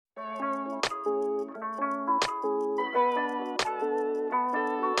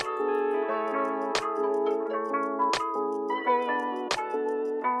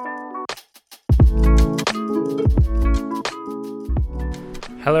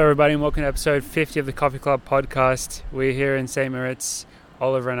Hello everybody and welcome to episode 50 of the Coffee Club podcast. We're here in St. Moritz,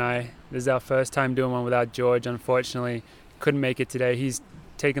 Oliver and I. This is our first time doing one without George. Unfortunately, couldn't make it today. He's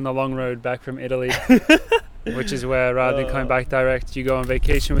taken the long road back from Italy, which is where rather than coming back direct, you go on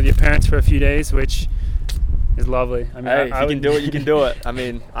vacation with your parents for a few days, which is lovely. I mean, hey, if you can do it, you can do it. I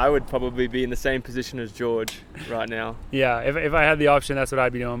mean, I would probably be in the same position as George right now. Yeah, if I had the option, that's what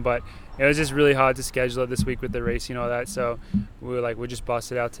I'd be doing, but it was just really hard to schedule it this week with the race and all that, so we were like, we'll just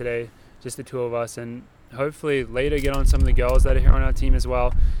bust it out today, just the two of us, and hopefully later get on some of the girls that are here on our team as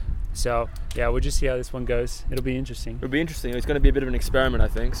well. So yeah, we'll just see how this one goes. It'll be interesting. It'll be interesting. It's going to be a bit of an experiment, I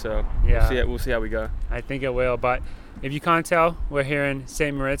think, so yeah, we'll see how we go. I think it will, but if you can't tell, we're here in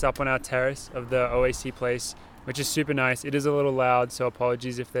St. Moritz up on our terrace of the OAC place, which is super nice. It is a little loud, so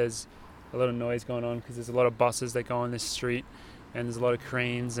apologies if there's a little noise going on because there's a lot of buses that go on this street and there's a lot of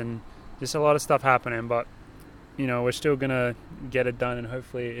cranes and just a lot of stuff happening, but you know, we're still gonna get it done and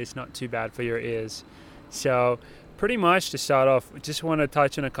hopefully it's not too bad for your ears. So pretty much to start off, just want to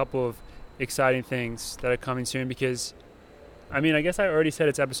touch on a couple of exciting things that are coming soon because I mean, I guess I already said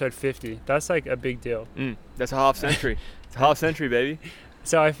it's episode 50. That's like a big deal. That's a half century. It's a half century, baby.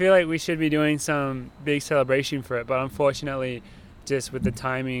 So I feel like we should be doing some big celebration for it, but unfortunately just with the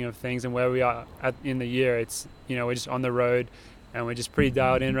timing of things and where we are in the year, it's, you know, we're just on the road and we're just pretty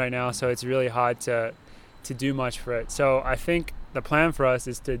dialed in right now, so it's really hard to do much for it. So I think the plan for us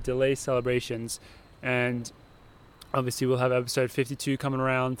is to delay celebrations, and obviously we'll have episode 52 coming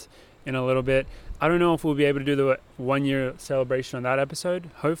around in a little bit. I don't know if we'll be able to do the 1 year celebration on that episode.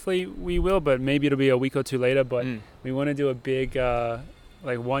 Hopefully we will, but maybe it'll be a week or two later. But we want to do a big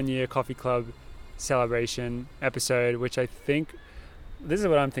 1 year Coffee Club celebration episode, which I think, this is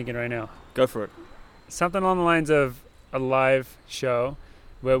what I'm thinking right now. Go for it. Something along the lines of a live show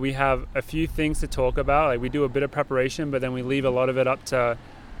where we have a few things to talk about. Like we do a bit of preparation, but then we leave a lot of it up to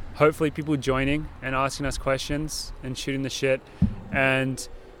hopefully people joining and asking us questions and shooting the shit, and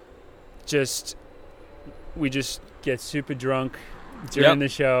we just get super drunk during the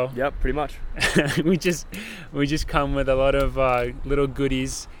show. Yep, pretty much. we just come with a lot of little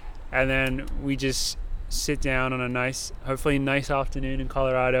goodies, and then we just sit down on a hopefully nice afternoon in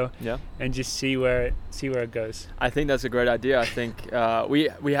Colorado, and just see where it goes. I think that's a great idea. I think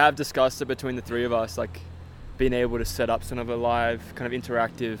we have discussed it between the three of us, like being able to set up some of a live kind of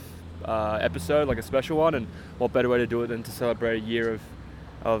interactive episode, like a special one, and what better way to do it than to celebrate a year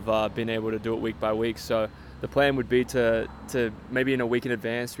of being able to do it week by week. So the plan would be to maybe in a week in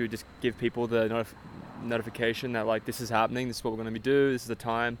advance, we would just give people the notification that like this is happening, this is what we're going to do, this is the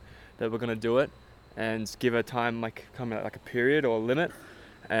time that we're going to do it, and give a time like a period or a limit,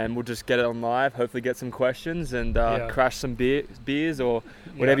 and we'll just get it on live, hopefully get some questions and crash some beers or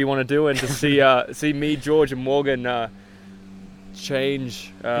whatever you want to do, and to see me, George and Morgan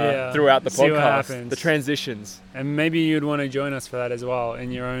change throughout the podcast, the transitions. And maybe you'd want to join us for that as well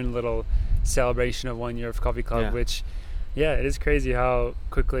in your own little celebration of 1 year of Coffee Club, which it is crazy how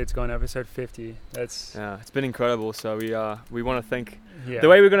quickly it's gone. Episode 50. It's been incredible. So we want to thank the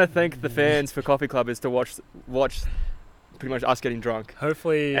way we're going to thank the fans for Coffee Club is to watch pretty much us getting drunk,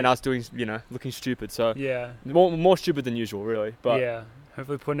 hopefully, and us doing looking stupid. So more stupid than usual, really. But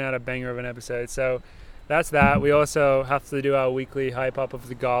hopefully putting out a banger of an episode. So that's that. We also have to do our weekly hype up of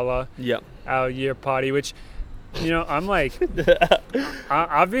the gala, our year party, which, you know, I'm like,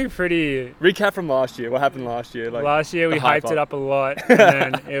 I've been pretty... Recap from last year. What happened last year? Like, last year we hyped it up a lot, and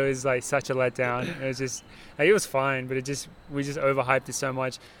then it was like such a letdown. It was just, like, it was fine, but we just overhyped it so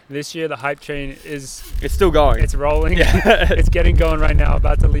much. This year the hype train it's still going. It's rolling. It's getting going right now.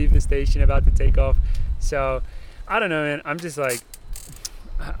 About to leave the station. About to take off. So I don't know, man. I'm just like,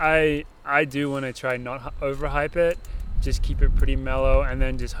 I do want to try not overhype it, just keep it pretty mellow, and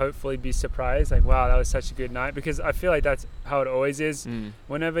then just hopefully be surprised, like, wow, that was such a good night, because I feel like that's how it always is.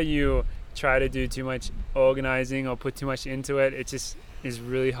 Whenever you try to do too much organizing or put too much into it, it just is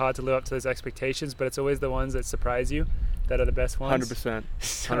really hard to live up to those expectations, but it's always the ones that surprise you that are the best ones. 100%.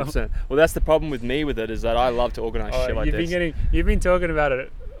 100%. Well, that's the problem with me with it, is that I love to organize shit like this. You've been talking about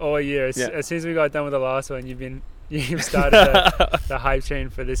it all year. As soon as we got done with the last one, you've started the hype train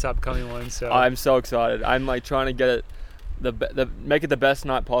for this upcoming one. So I'm so excited. I'm like trying to get it make it the best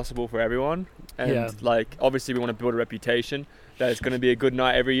night possible for everyone, and like obviously we want to build a reputation that it's going to be a good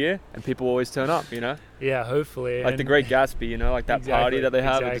night every year and people always turn up, hopefully, like the Great Gatsby, like that party that they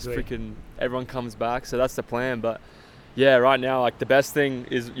have, it just freaking everyone comes back. So that's the plan. But yeah, right now, like the best thing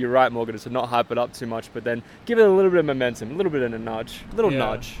is, you're right, Morgan, is to not hype it up too much, but then give it a little bit of momentum, a little bit of a nudge,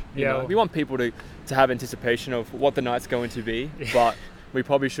 nudge. You know? We want people to have anticipation of what the night's going to be, but we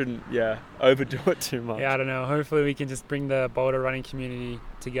probably shouldn't, overdo it too much. Yeah, I don't know. Hopefully we can just bring the Boulder running community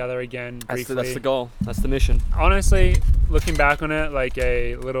together again briefly. That's the goal. That's the mission. Honestly, looking back on it, like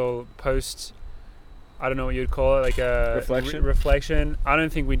a little post, I don't know what you'd call it, like a reflection. I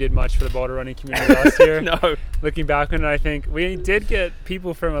don't think we did much for the Boulder running community last year. No. Looking back on it, I think we did get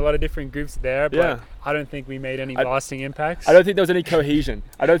people from a lot of different groups there, but I don't think we made any lasting impacts. I don't think there was any cohesion.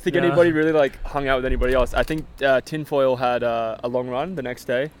 I don't think anybody really like hung out with anybody else. I think Tinfoil had a long run the next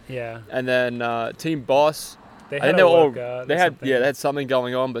day. Yeah. And then Team Boss, they had something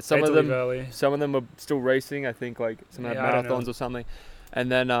going on, but some of them were still racing. I think like some had marathons or something. And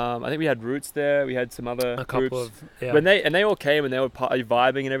then I think we had Roots there. We had some other groups. When they all came and they were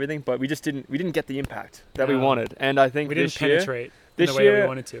vibing and everything, but we didn't get the impact that we wanted. And I think we didn't penetrate this in the way year that we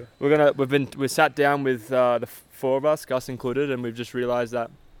wanted to. We've sat down with the four of us, Gus included, and we've just realized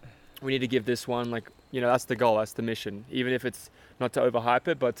that we need to give this one, like, that's the goal, that's the mission. Even if it's not to overhype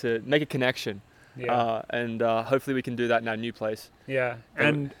it, but to make a connection. Yeah. And hopefully we can do that in our new place. Yeah.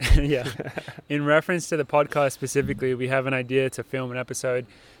 And in reference to the podcast specifically, we have an idea to film an episode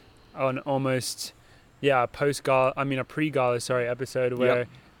on almost a pre-gala episode where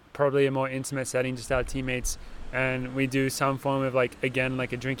probably a more intimate setting, just our teammates, and we do some form of like a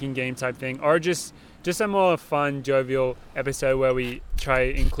drinking game type thing, or just a more fun, jovial episode where we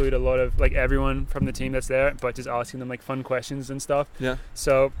try to include a lot of like everyone from the team that's there, but just asking them like fun questions and stuff. Yeah.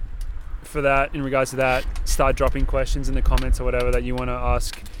 So for that, in regards to that, start dropping questions in the comments or whatever that you want to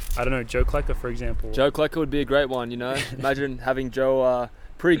ask. I don't know, Joe Klecker, for example. Joe Klecker would be a great one, Imagine having Joe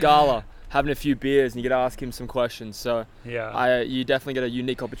pre-gala, having a few beers, and you get to ask him some questions. So you definitely get a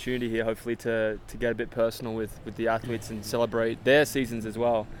unique opportunity here, hopefully, to get a bit personal with the athletes and celebrate their seasons as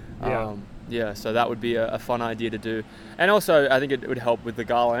well. So that would be a fun idea to do. And also, I think it would help with the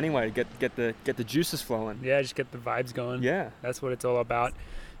gala anyway, to get the juices flowing. Yeah, just get the vibes going. Yeah. That's what it's all about.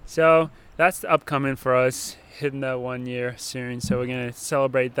 So that's the upcoming for us, hitting that 1 year soon. So we're going to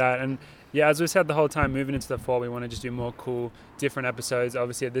celebrate that. And as we said the whole time, moving into the fall, we want to just do more cool, different episodes.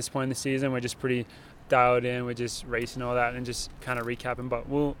 Obviously, at this point in the season, we're just pretty dialed in. We're just racing all that and just kind of recapping. But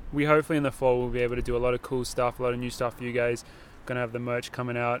we hopefully in the fall, we'll be able to do a lot of cool stuff, a lot of new stuff for you guys. Going to have the merch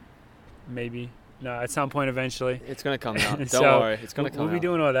coming out, maybe. No, at some point eventually. It's going to come out. Don't worry. It's going to come out. We'll be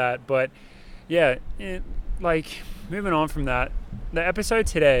doing all that. But, moving on from that, the episode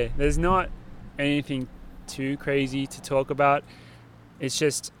today, there's not anything too crazy to talk about. It's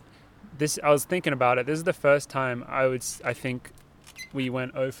just this. I was thinking about it. This is the first time I think we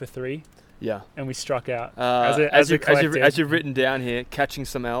went 0 for 3. Yeah. And we struck out as you've written down here, catching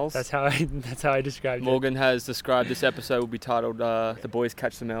some L's. That's how I described Morgan has described this episode will be titled "The Boys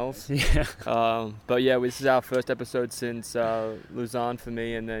Catch Some L's." Yeah. But this is our first episode since Lausanne for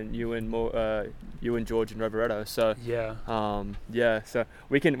me, and then you and George in Rovereto. So so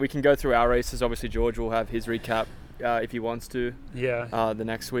we can go through our races. Obviously, George will have his recap if he wants to. Yeah. The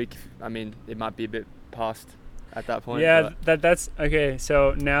next week, I mean, it might be a bit past at that point. Yeah, that's okay.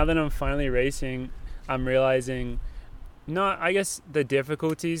 So now that I'm finally racing, I'm realizing the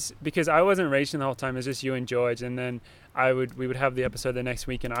difficulties, because I wasn't racing the whole time. It was just you and George, and then we would have the episode the next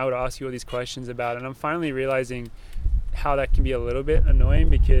week, and I would ask you all these questions about it. And I'm finally realizing how that can be a little bit annoying,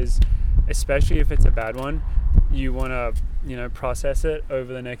 because especially if it's a bad one, you want to process it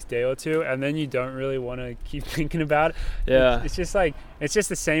over the next day or two, and then you don't really want to keep thinking about it. Yeah, it's just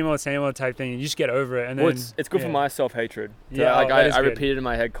the same old type thing. You just get over it, and then it's good for my self-hatred. I repeat it in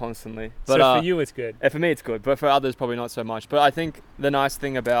my head constantly. But so for you, it's good. For me, it's good, but for others, probably not so much. But I think the nice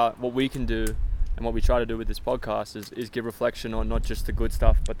thing about what we can do and what we try to do with this podcast is give reflection on not just the good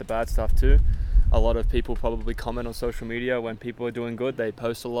stuff, but the bad stuff too. A lot of people probably comment on social media when people are doing good. They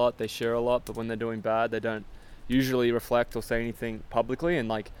post a lot, they share a lot, but when they're doing bad, they don't usually reflect or say anything publicly, and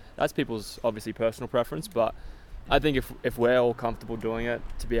that's people's obviously personal preference. But I think if we're all comfortable doing it,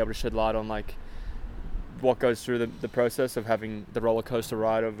 to be able to shed light on what goes through the process of having the roller coaster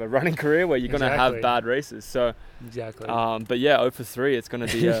ride of a running career, where you're going to have bad races. So exactly. But 0 for 3, it's going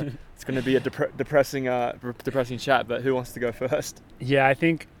to be a depressing chat. But who wants to go first? Yeah, I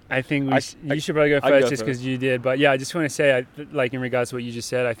think you should probably go first, just because you did. But I just want to say, in regards to what you just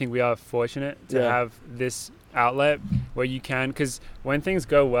said, I think we are fortunate to have this outlet where you can, because when things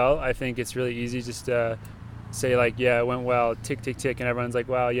go well, I think it's really easy just to say it went well, tick tick tick, and everyone's like,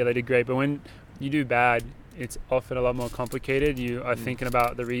 wow, yeah, they did great. But when you do bad, it's often a lot more complicated. You are thinking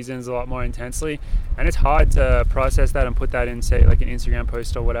about the reasons a lot more intensely, and it's hard to process that and put that in, say, like an Instagram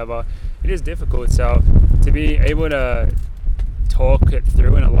post or whatever. It is difficult. So to be able to talk it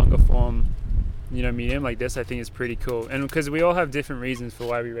through in a longer form, medium like this, I think is pretty cool. And because we all have different reasons for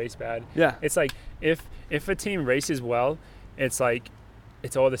why we race bad. Yeah. It's like if a team races well, it's like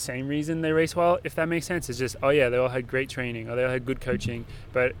it's all the same reason they race well, if that makes sense. It's just, they all had great training or they all had good coaching.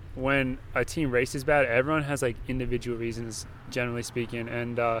 But when a team races bad, everyone has like individual reasons, generally speaking.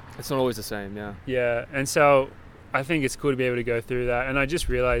 And it's not always the same, yeah. Yeah. And so I think it's cool to be able to go through that. And I just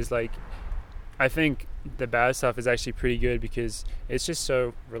realized, like, I think the bad stuff is actually pretty good because it's just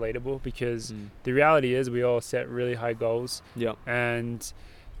so relatable, because the reality is we all set really high goals. Yeah. And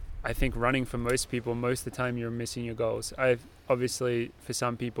I think running, for most people, most of the time you're missing your goals. Obviously, for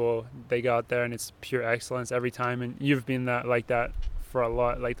some people, they go out there and it's pure excellence every time, and you've been like that for a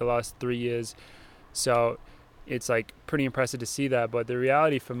lot, like the last 3 years. So it's like pretty impressive to see that. But the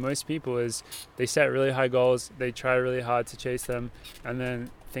reality for most people is they set really high goals, they try really hard to chase them, and then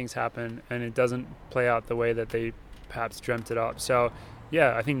things happen and it doesn't play out the way that they perhaps dreamt it up. So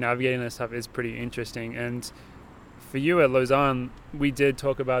yeah, I think navigating this stuff is pretty interesting. And for you at Lausanne, we did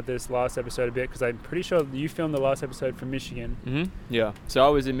talk about this last episode a bit, because I'm pretty sure you filmed the last episode from Michigan. Mm-hmm. Yeah. So I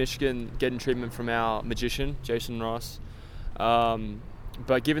was in Michigan getting treatment from our magician, Jason Ross.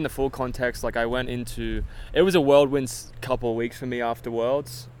 But given the full context, like I went into, it was a whirlwind couple of weeks for me after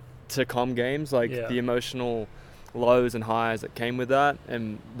Worlds to Com Games, like the emotional lows and highs that came with that.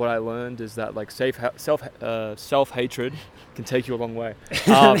 And what I learned is that like self-hatred can take you a long way.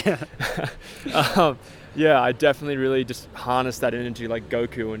 Yeah, I definitely really just harnessed that energy like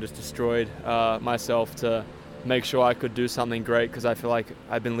Goku and just destroyed myself to make sure I could do something great, because I feel like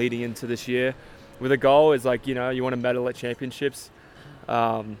I've been leading into this year with a goal is like, you want to medal at championships.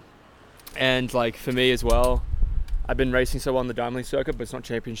 And like for me as well, I've been racing so well on the Diamond League circuit, but it's not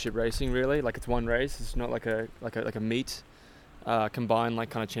championship racing really. Like it's one race. It's not like a meet combined like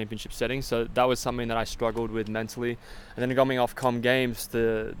kind of championship setting. So that was something that I struggled with mentally. And then coming off Com Games,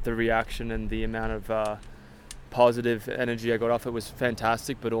 the reaction and the amount of positive energy I got off it was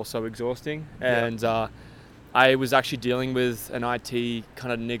fantastic, but also exhausting. And I was actually dealing with an IT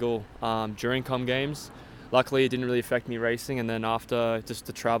kind of niggle during Com Games. Luckily, it didn't really affect me racing. And then after just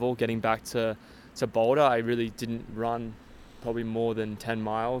the travel, getting back to Boulder, I really didn't run probably more than 10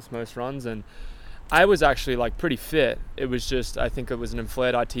 miles most runs. And I was actually like pretty fit. It was just, I think it was an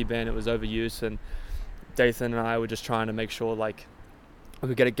inflated IT band. It was overuse, and Dathan and I were just trying to make sure like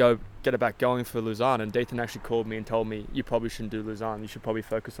we could get it back going for Lausanne. And Dathan actually called me and told me, you probably shouldn't do Lausanne. You should probably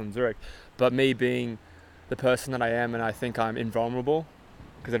focus on Zurich. But me being the person that I am, and I think I'm invulnerable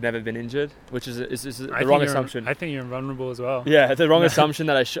because I've never been injured, which is the wrong assumption. I think you're invulnerable as well. Yeah, it's the wrong assumption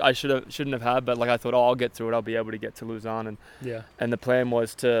that I shouldn't have had. But like I thought, I'll get through it. I'll be able to get to Lausanne. And the plan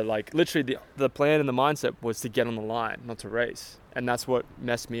was to like literally the plan and the mindset was to get on the line, not to race. And that's what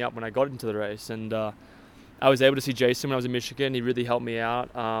messed me up when I got into the race. And I was able to see Jason when I was in Michigan. He really helped me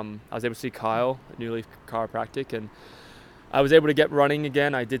out. I was able to see Kyle at New Leaf Chiropractic, and I was able to get running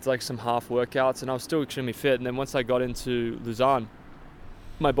again. I did like some half workouts, and I was still extremely fit. And then once I got into Lausanne,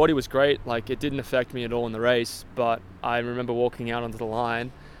 my body was great. Like it didn't affect me at all in the race, but I remember walking out onto the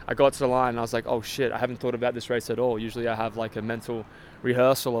line. I got to the line and I was like, oh shit, I haven't thought about this race at all. Usually I have like a mental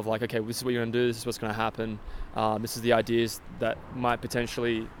rehearsal of like, okay, this is what you're going to do. This is what's going to happen. This is the ideas that might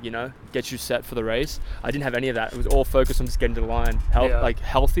potentially, get you set for the race. I didn't have any of that. It was all focused on just getting to the line,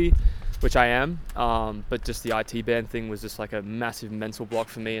 healthy, which I am. But just the IT band thing was just like a massive mental block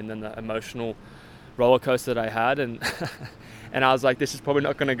for me. And then the emotional roller coaster that I had. And and I was like, this is probably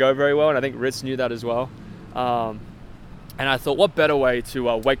not going to go very well. And I think Ritz knew that as well. And I thought, what better way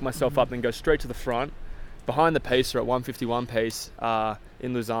to wake myself up than go straight to the front, behind the pacer at 151 pace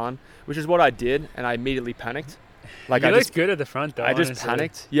in Lausanne, which is what I did. And I immediately panicked. Like you looked good at the front, though. I just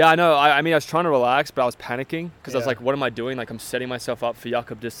panicked. Yeah, I know. I mean, I was trying to relax, but I was panicking because I was like, what am I doing? Like, I'm setting myself up for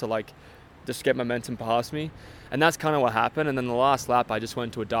Jakob just to get momentum past me. And that's kind of what happened. And then the last lap, I just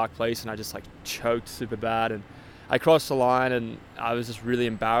went to a dark place and I just like choked super bad. And I crossed the line and I was just really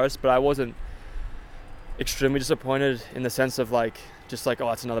embarrassed, but I wasn't extremely disappointed in the sense of like, just like, oh,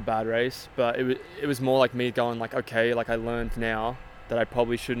 it's another bad race. But it was more like me going like, okay, like I learned now that I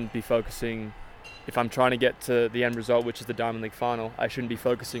probably shouldn't be focusing, if I'm trying to get to the end result, which is the Diamond League final, I shouldn't be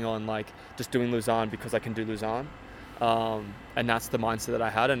focusing on like just doing Lausanne because I can do Lausanne. And that's the mindset that I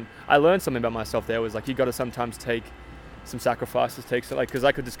had. And I learned something about myself there was like, you got to sometimes take some sacrifices, because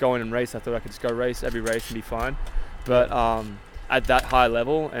I could just go in and race. I thought I could just go race every race and be fine. But at that high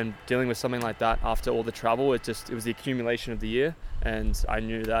level and dealing with something like that after all the travel, it was the accumulation of the year. And I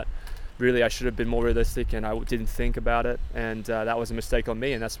knew that really I should have been more realistic, and I didn't think about it, and that was a mistake on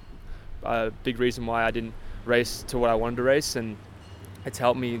me, and that's a big reason why I didn't race to what I wanted to race, and it's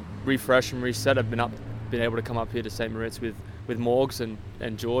helped me refresh and reset. I've been able to come up here to St. Moritz with Morgs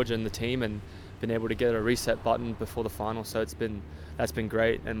and George and the team, and been able to get a reset button before the final, so that's been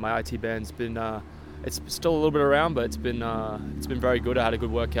great. And my IT band's been it's still a little bit around, but it's been very good. I had a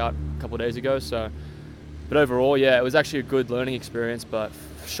good workout a couple of days ago, but overall, yeah, it was actually a good learning experience, but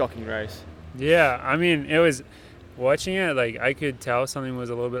shocking race. Yeah, I mean, it was watching it, like I could tell something was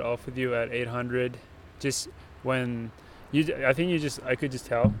a little bit off with you at 800, just when I could just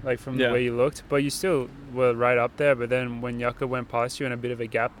tell, like from the way you looked, but you still were right up there. But then when Yucca went past you and a bit of a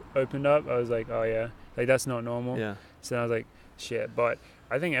gap opened up, I was like, oh yeah, like that's not normal. Yeah. So I was like, shit. But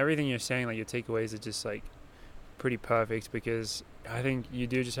I think everything you're saying, like your takeaways are just like pretty perfect, because I think you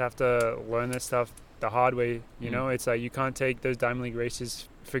do just have to learn that stuff the hard way. You know, it's like you can't take those Diamond League races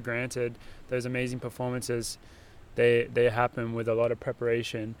for granted. Those amazing performances, they happen with a lot of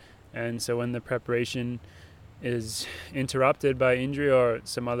preparation. And so when the preparation is interrupted by injury or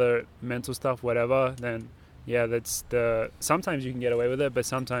some other mental stuff, whatever, then sometimes you can get away with it, but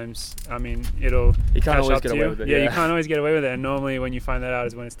sometimes, I mean, you can't always get away with it. Yeah, you can't always get away with it, and normally when you find that out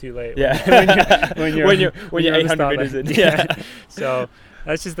is when it's too late. Yeah. when you're 800 meters in. Yeah. So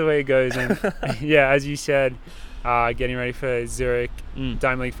that's just the way it goes. And yeah, as you said, getting ready for Zurich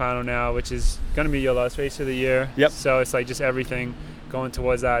Diamond League final now, which is going to be your last race of the year. Yep. So it's like just everything going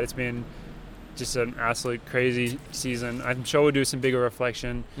towards that. It's been just an absolute crazy season. I'm sure we'll do some bigger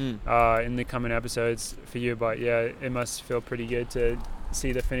reflection in the coming episodes for you, but yeah, it must feel pretty good to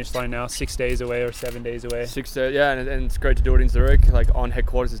see the finish line now, 6 days away or 7 days away. 6 days, yeah, and it's great to do it in Zurich. Like on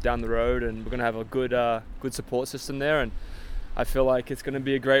headquarters is down the road, and we're going to have a good support system there, and I feel like it's going to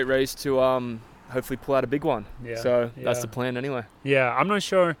be a great race to hopefully pull out a big one. Yeah, so that's the plan anyway. Yeah, I'm not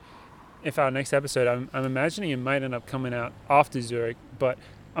sure if our next episode, I'm imagining it might end up coming out after Zurich, but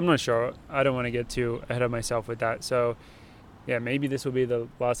I'm not sure. I don't want to get too ahead of myself with that. So, yeah, maybe this will be the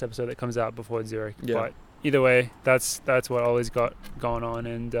last episode that comes out before Zurich. Yeah. But either way, that's what Ollie's got going on.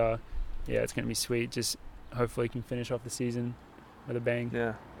 And, yeah, it's going to be sweet. Just hopefully can finish off the season with a bang.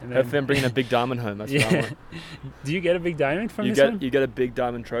 Yeah. And hopefully I'm bringing a big diamond home. That's what I want. Do you get a big diamond from this one? You get a big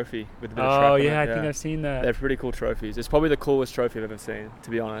diamond trophy with a bit of strap on it. I think I've seen that. They're pretty cool trophies. It's probably the coolest trophy I've ever seen, to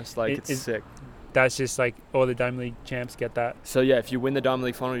be honest. Like, it's sick. That's just like all the Diamond League champs get that. So yeah, if you win the Diamond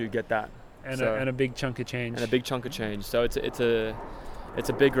League final, you get that. And a big chunk of change. So it's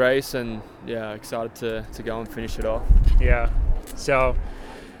a big race, and yeah, excited to go and finish it off. Yeah. So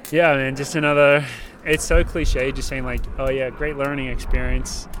yeah, man, just another. It's so cliche, just saying like, oh yeah, great learning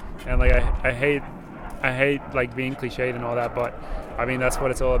experience, and like I hate like being cliched and all that, but I mean that's what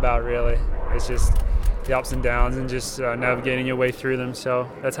it's all about, really. It's just the ups and downs and just navigating your way through them. So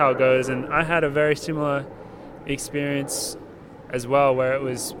that's how it goes. And I had a very similar experience as well, where it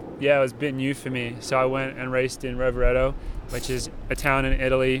was a bit new for me. So I went and raced in Rovereto, which is a town in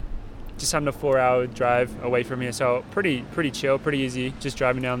Italy, just under 4-hour drive away from here. So pretty chill, pretty easy, just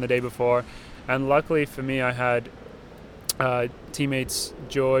driving down the day before. And luckily for me, I had teammates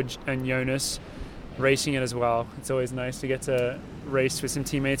George and Jonas racing it as well. It's always nice to get to race with some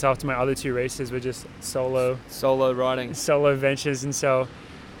teammates after my other 2 races were just solo riding, solo ventures. And so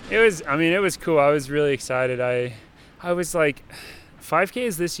it was cool. I was really excited. I was like,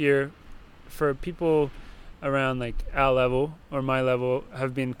 5Ks this year for people around like our level or my level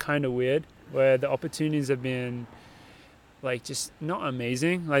have been kind of weird, where the opportunities have been like just not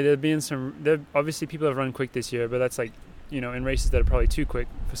amazing. Like there obviously people have run quick this year, but that's like, you know, in races that are probably too quick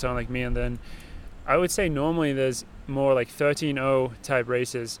for someone like me. And then I would say normally there's more like 13-0 type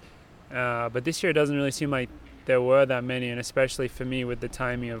races, but this year it doesn't really seem like there were that many, and especially for me with the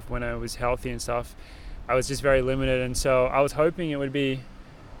timing of when I was healthy and stuff, I was just very limited. And so I was hoping it would be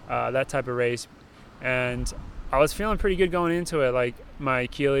that type of race, and I was feeling pretty good going into it. Like my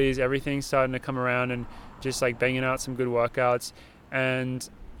Achilles, everything's starting to come around, and just like banging out some good workouts. And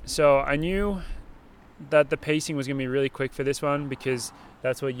so I knew that the pacing was going to be really quick for this one, because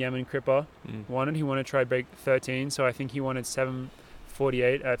that's what Yemen Cripper wanted. He wanted to try break 13, so I think he wanted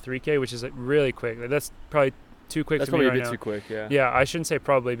 7:48 at 3K, which is like really quick. Like, that's probably too quick for me right now. That's probably a bit too quick, yeah. Yeah, I shouldn't say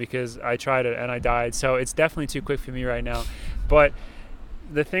probably, because I tried it and I died, so it's definitely too quick for me right now. But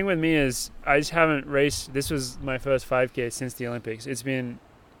the thing with me is I just haven't raced. This was my first 5K since the Olympics. It's been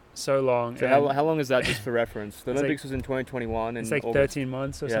so long. So how long is that, just for reference? The Olympics was in 2021. It's like August. 13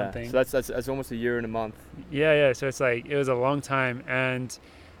 months or something. So that's almost a year and a month. Yeah. So it's like, it was a long time. And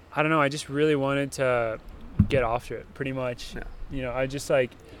I don't know, I just really wanted to get after it, pretty much. Yeah. You know,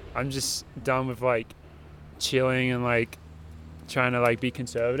 I'm just done with like chilling and like trying to like be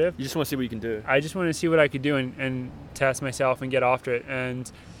conservative. You just want to see what you can do. I just want to see what I could do and test myself and get after it.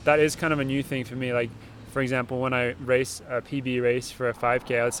 And that is kind of a new thing for me. Like, for example, when I race a PB race for a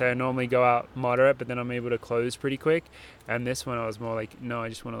 5K, I would say I normally go out moderate, but then I'm able to close pretty quick. And this one I was more like, no, I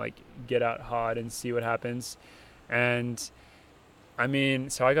just want to like get out hard and see what happens. And I mean,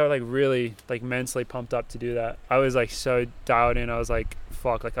 so I got like really like mentally pumped up to do that. I was like so dialed in. I was like,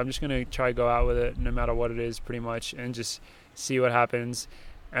 fuck, like I'm just going to try go out with it no matter what it is pretty much and just see what happens.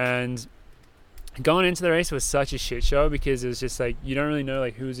 And going into the race was such a shit show because it was just like you don't really know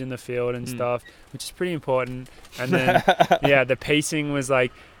like who's in the field and stuff, which is pretty important. And then yeah, the pacing was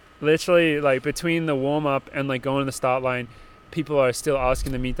like literally like between the warm up and like going to the start line, people are still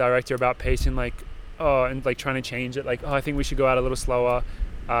asking the meet director about pacing, like and like trying to change it, like I think we should go out a little slower.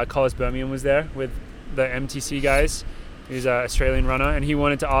 Collis Birmingham was there with the MTC guys. He's an Australian runner, and he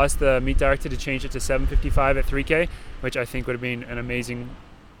wanted to ask the meet director to change it to 7:55 at 3K, which I think would have been an amazing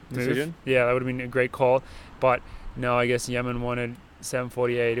decision. Yeah, that would have been a great call. But no, I guess Yemen wanted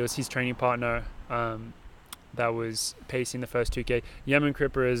 7:48. It was his training partner that was pacing the first 2K. Yemen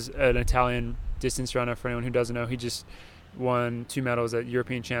Cripper is an Italian distance runner. For anyone who doesn't know, he just won 2 medals at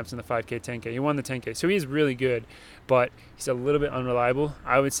European champs in the 5K, 10K. He won the 10K, so he's really good, but he's a little bit unreliable,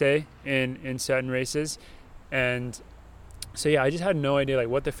 I would say, in certain races. And so yeah, I just had no idea like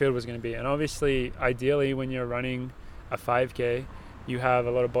what the field was going to be. And obviously, ideally, when you're running a 5K, you have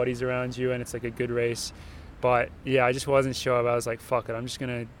a lot of bodies around you, and it's like a good race. But yeah, I just wasn't sure. But I was like, fuck it, I'm just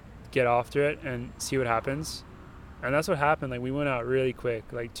gonna get after it and see what happens. And that's what happened. Like we went out really quick,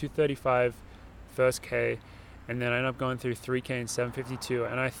 like 2:35 first K, and then I ended up going through 3K in 7:52.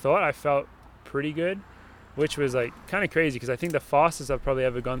 And I thought I felt pretty good, which was like kind of crazy because I think the fastest I've probably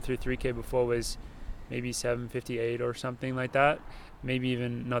ever gone through 3K before was maybe 7:58 or something like that. Maybe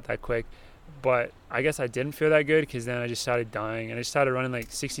even not that quick. But I guess I didn't feel that good because then I just started dying and I started running like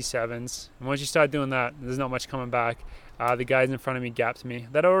 67s. And once you start doing that, there's not much coming back. The guys in front of me gapped me.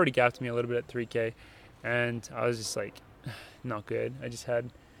 That already gapped me a little bit at 3K. And I was just like, not good. I just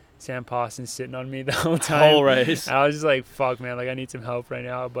had Sam Parsons sitting on me the whole time. Whole race. And I was just like, fuck, man, like I need some help right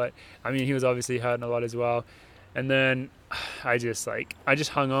now. But I mean, he was obviously hurting a lot as well. And then I just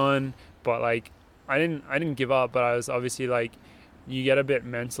hung on, but like I didn't give up, but I was obviously like, you get a bit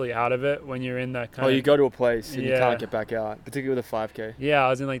mentally out of it when you're in that kind of... you go to a place and you can't get back out, particularly with a 5K. Yeah, I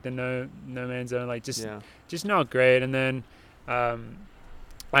was in like the no man's zone, like just not great. And then I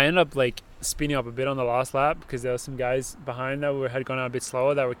ended up like speeding up a bit on the last lap because there were some guys behind that had gone out a bit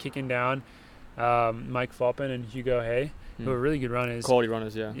slower that were kicking down. Mike Foppen and Hugo Hay, who were really good runners. Quality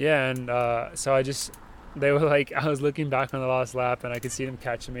runners, yeah. Yeah, and so they were like, I was looking back on the last lap and I could see them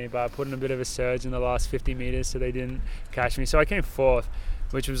catching me, but I put in a bit of a surge in the last 50 meters so they didn't catch me. So I came fourth,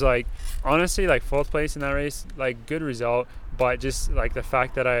 which was like, honestly, like fourth place in that race, like good result, but just like the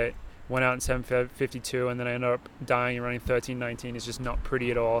fact that I went out in 7:52 and then I ended up dying and running 13:19 is just not pretty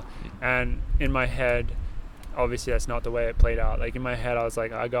at all. And in my head, obviously that's not the way it played out. Like in my head, I was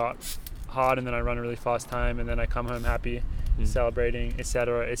like, I got hard and then I run a really fast time and then I come home happy, celebrating,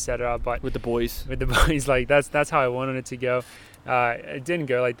 etc. But with the boys, like that's how I wanted it to go. It didn't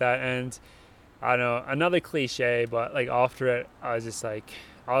go like that, and I don't know, another cliche, but like after it, I was just like,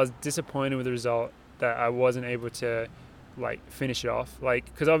 I was disappointed with the result that I wasn't able to like finish it off, like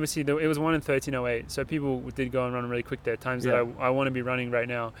because obviously it was 1 in 13:08, so people did go and run really quick there, times that I want to be running right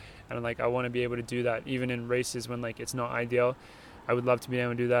now, and like I want to be able to do that even in races when like it's not ideal. I would love to be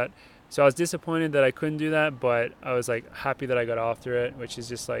able to do that. So I was disappointed that I couldn't do that, but I was like happy that I got after it, which is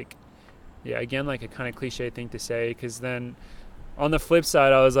just like, yeah, again, like a kind of cliche thing to say, because then on the flip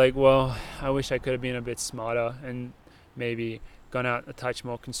side, I was like, well, I wish I could have been a bit smarter and maybe gone out a touch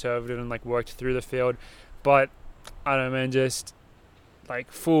more conservative and like worked through the field. But I don't know, man, just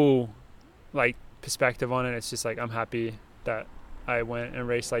like full like perspective on it. It's just like, I'm happy that I went and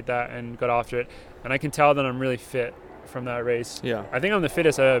raced like that and got after it. And I can tell that I'm really fit from that race. Yeah, I think I'm the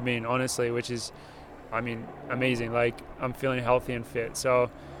fittest I've ever been, honestly, which is, I mean, amazing. Like I'm feeling healthy and fit, so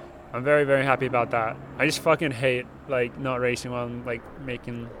I'm very, very happy about that. I just fucking hate like not racing while I'm like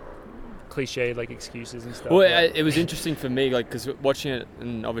making cliche like excuses and stuff. Well, it was interesting for me, like, because watching it,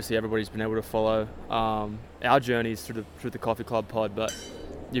 and obviously everybody's been able to follow our journeys through the Coffee Club pod, but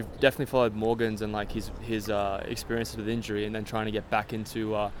you've definitely followed Morgan's and like his experiences with injury, and then trying to get back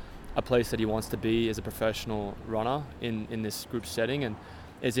into a place that he wants to be as a professional runner in this group setting. And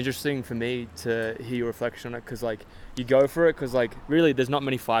it's interesting for me to hear your reflection on it, because like you go for it because like really there's not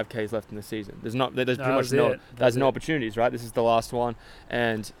many 5Ks left in the season. There's no opportunities, right? This is the last one,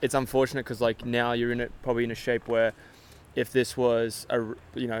 and it's unfortunate because like now you're probably in a shape where if this was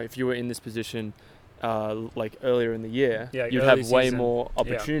if you were in this position like earlier in the year, Yeah, you'd early have way season. more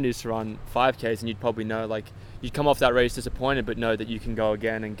opportunities to run 5Ks, and you'd probably know, like, you'd come off that race disappointed, but know that you can go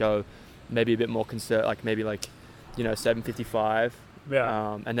again and go maybe a bit more like maybe like, 7:55.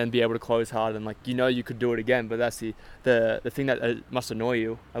 Yeah. And then be able to close hard, and like you could do it again. But that's the thing that must annoy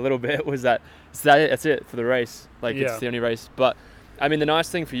you a little bit was that's it for the race. Like it's the only race. But I mean, the nice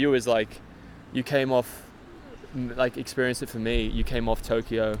thing for you is like you came off, like experienced it for me. You came off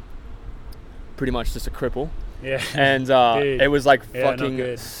Tokyo pretty much just a cripple. Yeah. And it was like fucking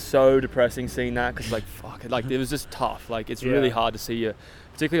good. so depressing seeing that, because like fuck, like it was just tough. Like it's really hard to see you,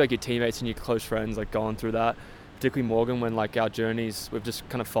 particularly like your teammates and your close friends, like going through that. Particularly Morgan, when like our journeys, we've just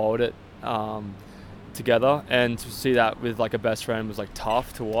kind of followed it together, and to see that with like a best friend was like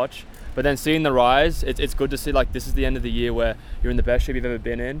tough to watch. But then seeing the rise, it's good to see like this is the end of the year where you're in the best shape you've ever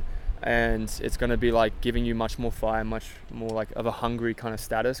been in, and it's going to be like giving you much more fire, much more like of a hungry kind of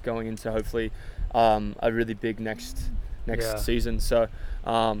status going into hopefully a really big next season. So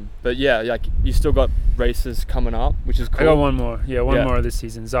but yeah, like you still got races coming up, which is cool. I got one more more this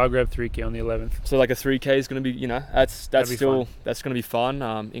season, Zagreb 3K on the 11th. So like a 3K is going to be, that's going to be fun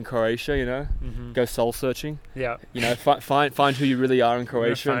in Croatia. Mm-hmm. Go soul searching, yeah, find who you really are in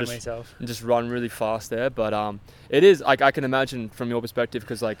Croatia, and just run really fast there. But it is like, I can imagine from your perspective,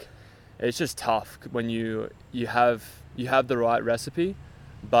 because like it's just tough when you have the right recipe,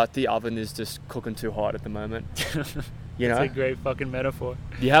 but the oven is just cooking too hot at the moment. It's a great fucking metaphor.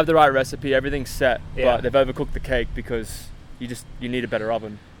 You have the right recipe, everything's set, but they've overcooked the cake because you need a better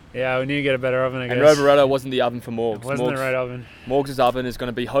oven. Yeah, we need to get a better oven, I guess. And Rovereto wasn't the oven for Morgs. It wasn't the right oven. Morgs' oven is going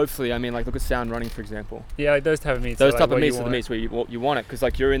to be, hopefully, I mean, like look at Sound Running, for example. Yeah, like those type of meats. Those type of meats are the meats where you want it, because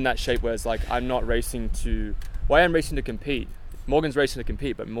like you're in that shape where it's like, I'm not racing to... Well, I am racing to compete. Morgan's racing to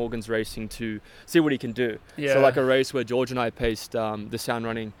compete, but Morgan's racing to see what he can do. Yeah. So like a race where George and I paced the Sound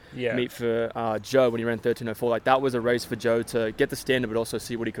Running meet for Joe when he ran 13:04. Like that was a race for Joe to get the standard, but also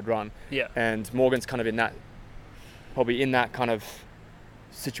see what he could run. Yeah. And Morgan's kind of probably in that kind of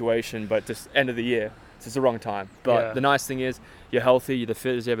situation, but just end of the year. So it's the wrong time. But the nice thing is you're healthy, you're the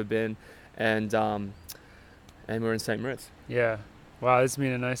fittest you've ever been, and we're in St. Moritz. Yeah. Wow, this has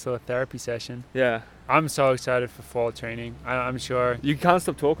been a nice little therapy session. Yeah. I'm so excited for fall training. I'm sure. You can't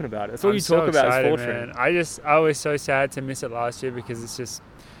stop talking about it. That's all you talk about is fall training. I was so sad to miss it last year, because it's just,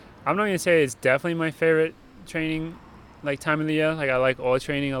 I'm not going to say it's definitely my favorite training like time of the year. Like I like all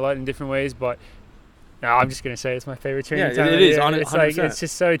training a lot in different ways, but no, I'm just going to say it's my favorite training time of the year. Yeah, it is. It's like, it's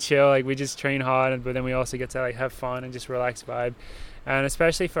just so chill. Like we just train hard, but then we also get to like have fun and just relax vibe. And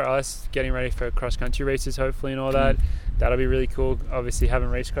especially for us getting ready for cross country races, hopefully, and all that, that'll be really cool. Obviously,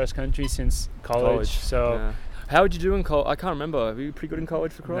 haven't raced cross country since college. So, how would you do in college? I can't remember. Were you pretty good in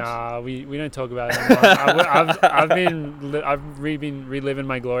college for cross? Nah, we don't talk about it anymore. I've been reliving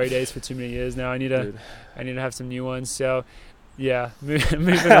my glory days for too many years now. I need to have some new ones. So, yeah,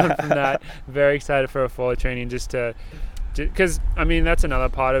 moving on from that. Very excited for a fall training, because I mean that's another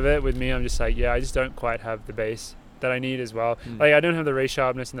part of it with me. I'm just like, I just don't quite have the base that I need as well. Like I don't have the race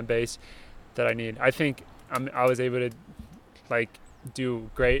sharpness and the base that I need. I think I was able to like do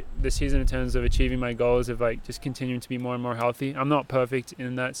great this season in terms of achieving my goals of like just continuing to be more and more healthy. I'm not perfect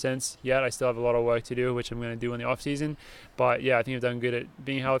in that sense yet. I still have a lot of work to do, which I'm going to do in the off season. But I think I've done good at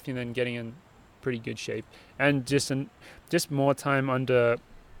being healthy and then getting in pretty good shape, and just more time under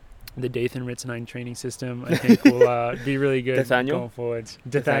the Dathan Ritzenine training system. I think will be really good going forwards.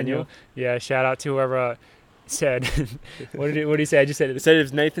 Nathaniel. Yeah, shout out to whoever said what did he say? I just said it. It said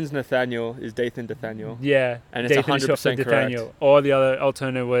if Nathan's Nathaniel is Dathan Nathaniel. Yeah, and it's 100% correct. Or the other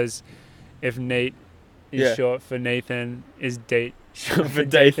alternative was if Nate is short for Nathan, is Date short for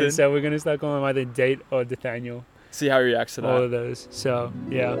Dathan. So we're gonna start calling him either Date or Nathaniel. See how he reacts to that. All of those. So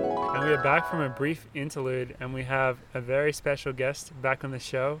yeah, and we are back from a brief interlude, and we have a very special guest back on the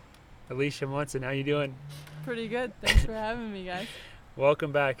show, Alicia Munson. How you doing? Pretty good. Thanks for having me, guys.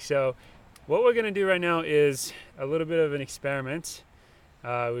 Welcome back. So what we're going to do right now is a little bit of an experiment. We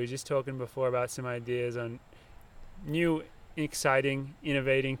were just talking before about some ideas on new, exciting,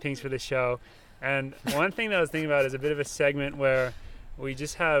 innovating things for the show. And one thing that I was thinking about is a bit of a segment where we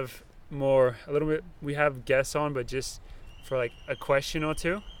just have we have guests on, but just for like a question or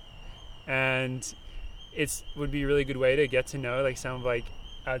two. And would be a really good way to get to know like some of like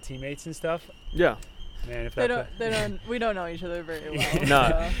our teammates and stuff. Yeah. Man, if we don't know each other very well. No.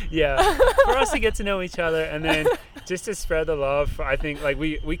 So. Yeah. For us to get to know each other, and then just to spread the love. I think like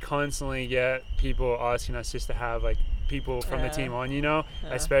we constantly get people asking us just to have like people from the team on,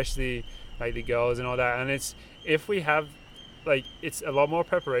 especially like the girls and all that. And if we have like, it's a lot more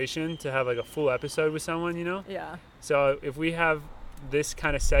preparation to have like a full episode with someone, Yeah. So if we have this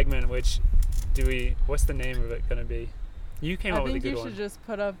kind of segment, which what's the name of it gonna be? You came up with a good I think one. you should just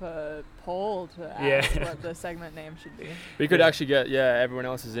put up a poll to Yeah. ask what the segment name should be. We could Yeah. actually get everyone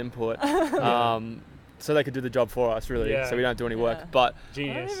else's input, so they could do the job for us, really. Yeah. So we don't do any work. Yeah. but I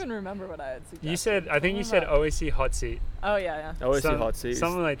Genius. don't even remember what I had suggested. I think you said OAC hot seat. Oh yeah. OSC Some- hot seat.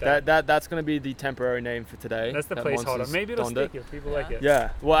 something like that. That's going to be the temporary name for today. That's the that placeholder. Monsters Maybe it'll donned stick it. if people Yeah. like it. Yeah.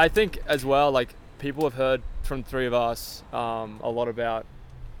 Well, I think as well, like people have heard from the three of us a lot about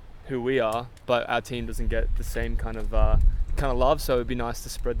who we are, but our team doesn't get the same kind of love. So it'd be nice to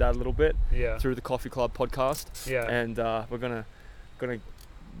spread that a little bit Yeah. through the Coffee Club podcast. Yeah. And we're gonna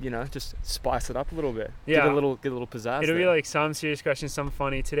just spice it up a little bit. Yeah. Get a little pizzazz. It'll be there. like some serious questions, some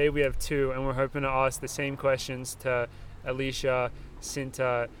funny. Today we have two, and we're hoping to ask the same questions to Alicia,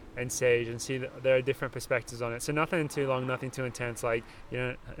 Cinta, and Sage, and see that there are different perspectives on it. So nothing too long, nothing too intense. Like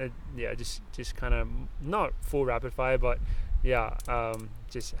just kind of not full rapid fire, but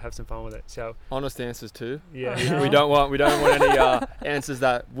just have some fun with it. So honest answers too. yeah, Oh, no. We don't want any answers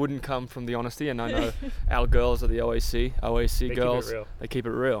that wouldn't come from the honesty. And I know our girls are the OAC they girls. keep it real. They keep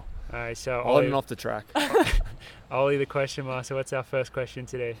it real. All right, so On and off the track. Ollie, the question master. What's our first question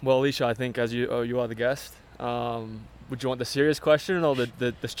today? Well, Alicia, I think as you are the guest, would you want the serious question or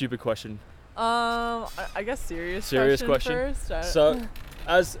the stupid question? I guess serious question first. So,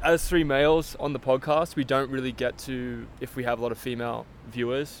 as three males on the podcast, we don't really get to, if we have a lot of female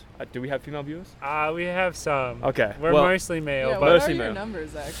viewers. Do we have female viewers? We have some. Okay. We're well, mostly male, yeah, but what mostly are your male.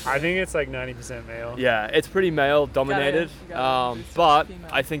 numbers actually? I think it's like 90% male. yeah, it's pretty male dominated. gotta do some But female.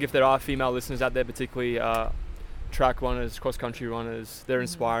 I think if there are female listeners out there, particularly track runners, cross country runners, they're Mhm.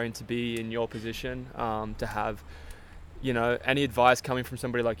 inspiring to be in your position. To have, any advice coming from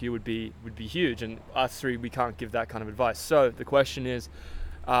somebody like you would be huge. And us three, we can't give that kind of advice. So the question is,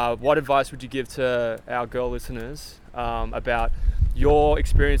 what advice would you give to our girl listeners about your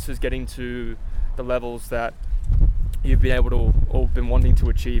experiences getting to the levels that you've been able to or been wanting to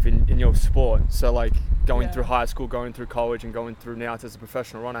achieve in your sport? So like going Yeah. through high school, going through college, and going through now as a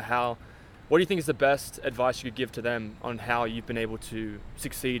professional runner, what do you think is the best advice you could give to them on how you've been able to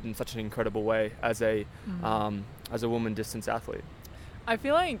succeed in such an incredible way as a woman distance athlete? I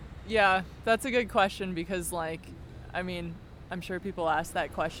feel like, that's a good question because, I'm sure people ask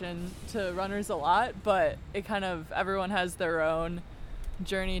that question to runners a lot, but it kind of, everyone has their own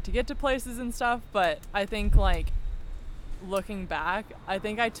journey to get to places and stuff. But I think, looking back, I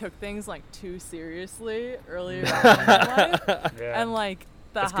think I took things, too seriously earlier on in my life. Yeah. And,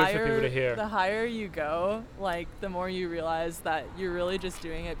 That's good for people to hear. the higher you go, the more you realize that you're really just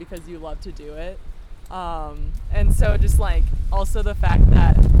doing it because you love to do it. And so just also the fact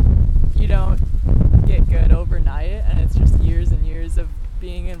that you don't get good overnight and it's just years and years of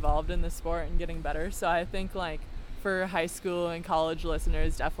being involved in the sport and getting better. So I think for high school and college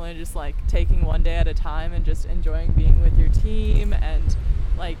listeners, definitely just taking one day at a time and just enjoying being with your team. And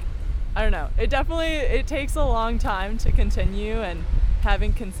I don't know, it takes a long time to continue, and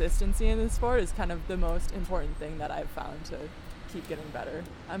having consistency in the sport is kind of the most important thing that I've found to keep getting better.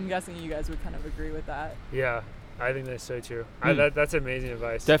 I'm guessing you guys would kind of agree with that. Yeah, I think that's so true. Mm. That's amazing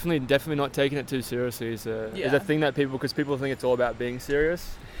advice. Definitely not taking it too seriously is Yeah. a thing that because people think it's all about being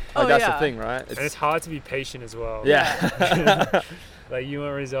serious. Oh, That's yeah. the thing, right? And it's hard to be patient as well. Yeah. You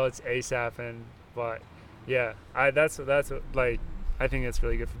want results ASAP, but yeah, that's I think that's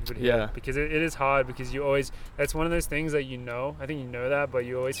really good for people to hear. Yeah. Because it is hard, because that's one of those things that I think you know that, but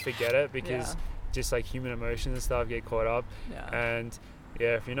you always forget it because Yeah. just human emotions and stuff get caught up. Yeah. And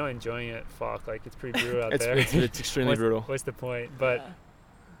yeah, if you're not enjoying it, it's pretty brutal out there. it's extremely brutal. What's the point? But Yeah.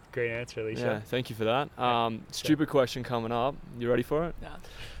 great answer, Alicia. Yeah, thank you for that. Stupid question coming up. You ready for it? Yeah.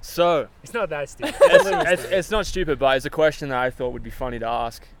 So, It's not that stupid. It's a little stupid. it's not stupid, but it's a question that I thought would be funny to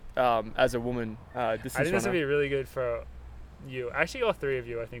ask as a woman distance I think this would runner. be really good for you. Actually, all three of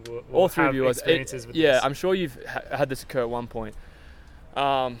you, I think, will All three have of you. experiences with yeah, this. I'm sure you've had this occur at one point.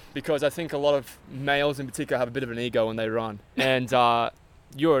 Because I think a lot of males in particular have a bit of an ego when they run. And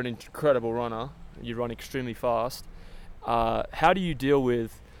you're an incredible runner. You run extremely fast. How do you deal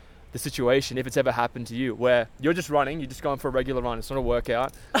with the situation, if it's ever happened to you, where you're just running, you're just going for a regular run, it's not a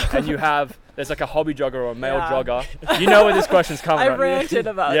workout, and there's a hobby jogger or a male Yeah. jogger. You know where this question's coming I right? ranted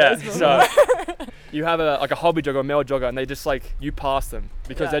about Yeah, this before. so you have a hobby jogger, a male jogger, and they just you pass them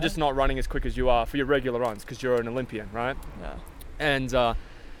because Yeah. they're just not running as quick as you are for your regular runs because you're an Olympian, right? Yeah. And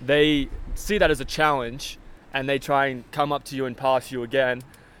they see that as a challenge, and they try and come up to you and pass you again.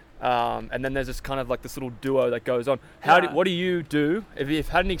 And then there's this kind of this little duo that goes on. Yeah. What do you do? If you've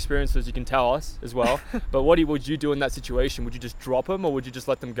had any experiences, you can tell us as well. But what would you do in that situation? Would you just drop them, or would you just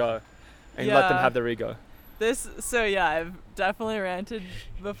let them go and let them Yeah. have their ego? I've definitely ranted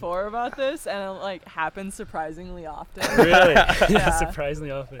before about this, and it like happens surprisingly often. Really? Yeah.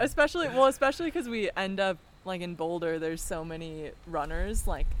 Surprisingly often. Especially because we end up like in Boulder, there's so many runners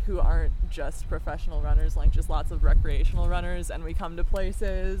like who aren't just professional runners, like just lots of recreational runners, and we come to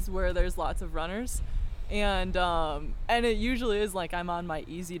places where there's lots of runners, and it usually is like I'm on my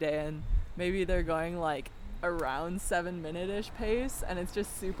easy day, and maybe they're going like around 7-minute-ish pace, and it's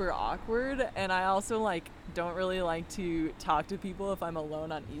just super awkward. And I also like don't really like to talk to people if I'm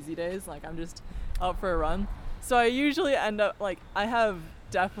alone on easy days, like I'm just out for a run. So I usually end up like I have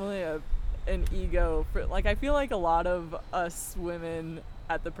definitely an ego for like I feel like a lot of us women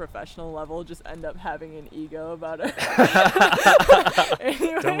at the professional level just end up having an ego about it.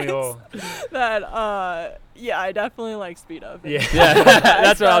 Don't we all? That I definitely like speed up. Yeah.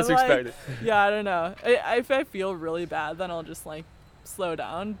 That's what I was like, expecting. Yeah, I don't know. If I feel really bad, then I'll just like slow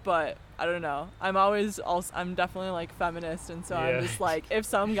down. But I don't know. I'm definitely like feminist, and so I'm just like, if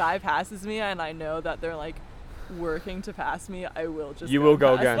some guy passes me and I know that they're like working to pass me, I will just. You will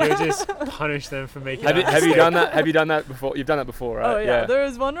go again. You'll just punish them for making. Have you done that? Have you done that before? You've done that before, right? Oh yeah. There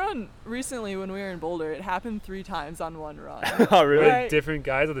was one run recently when we were in Boulder. It happened 3 times on one run. Oh really? Right. With different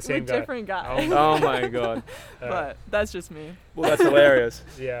guys or the same With guy? different guys. Oh my god. But that's just me. Well, that's hilarious.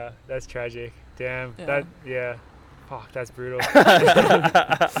 Yeah, that's tragic. Damn. Yeah. Fuck, that's brutal.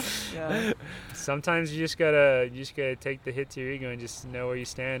 Yeah. Sometimes you just gotta take the hit to your ego and just know where you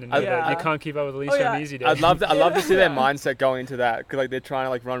stand and know Yeah. that you can't keep up with Alicia on the easy day. I'd love to see their Yeah. mindset going into that, because like they're trying to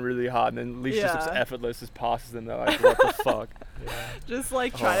like run really hard, and then Alicia's just Yeah. effortless, just passes them. They're like, what the fuck? Yeah. Just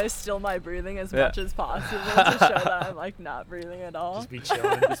like try to still my breathing as Yeah. much as possible to show that I'm like not breathing at all. Just be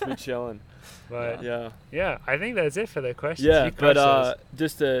chilling. Just be chilling. But Yeah. I think that's it for the questions. Yeah, You crushed those. but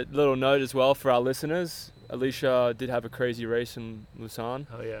just a little note as well for our listeners. Alicia did have a crazy race in Lausanne.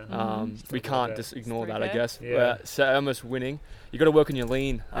 Oh yeah. We Talk about can't that. just ignore that, 3K? I guess. Yeah. So almost winning. You got to work on your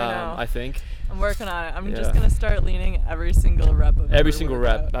lean. I know. I think I'm working on it. I'm Yeah. just gonna start leaning every single rep of every single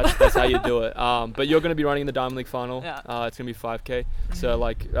rep. workout. That's how you do it. But you're going to be running the Diamond League final. Yeah. It's going to be 5K. So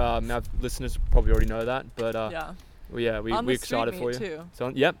like, our listeners probably already know that. But Yeah. we're On the excited street for you. meet too. So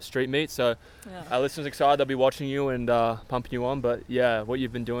yep, street meet. So Yeah. our listeners excited. They'll be watching you and pumping you on. But yeah, what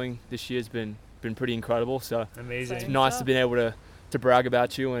you've been doing this year has been pretty incredible. So Amazing. it's Same. nice to stuff. be able to brag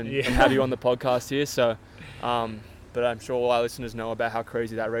about you and have you on the podcast here. So, but I'm sure all our listeners know about how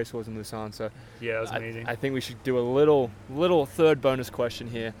crazy that race was in Lausanne. So Yeah, that was amazing. I think we should do a little third bonus question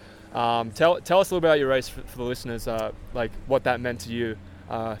here. Tell us a little about your race for the listeners, like what that meant to you,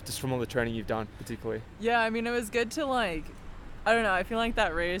 just from all the training you've done, particularly. Yeah, I mean, it was good to like, I don't know, I feel like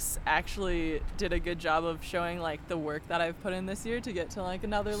that race actually did a good job of showing like the work that I've put in this year to get to like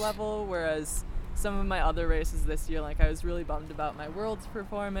another level, whereas some of my other races this year, like I was really bummed about my Worlds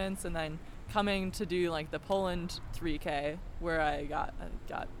performance, and then coming to do like the Poland 3K where I got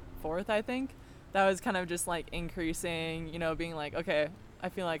 4th, I think. That was kind of just like increasing, being like, okay, I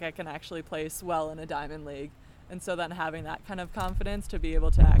feel like I can actually place well in a Diamond League. And so then having that kind of confidence to be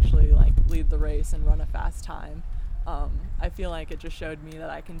able to actually like lead the race and run a fast time, I feel like it just showed me that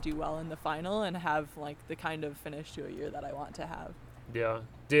I can do well in the final and have like the kind of finish to a year that I want to have. Yeah,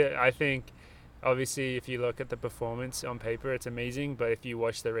 I think obviously if you look at the performance on paper, it's amazing, but if you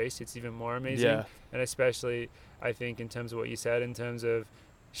watch the race, it's even more amazing. Yeah. And especially I think in terms of what you said, in terms of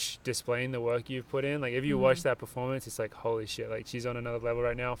displaying the work you've put in, like if you watch that performance, it's like holy shit, like she's on another level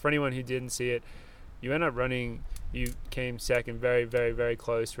right now. For anyone who didn't see it, you end up running, you came second, very very very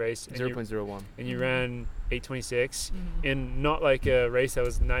close race, 0.01, and you ran 8:26 in not like a race that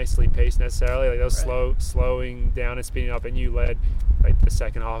was nicely paced necessarily, like that was slowing down and speeding up, and you led like the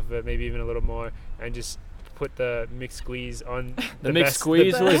second half of it, maybe even a little more, and just put the mixed squeeze on the mixed best,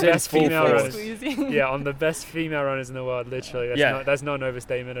 squeeze the was in best full female force. runners. Yeah, on the best female runners in the world, literally. That's not an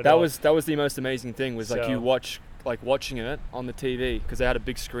overstatement at all. That was the most amazing thing, was like So- you watching it on the TV, because they had a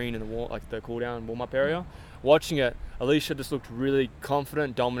big screen in the the cool down warm up area. Watching it, Alicia just looked really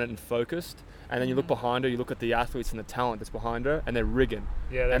confident, dominant, and focused. And then you look behind her, you look at the athletes and the talent that's behind her, and they're rigging.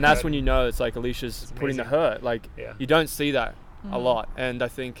 Yeah, and that's when you know it's like Alicia's putting the hurt. Like you don't see that a lot, and I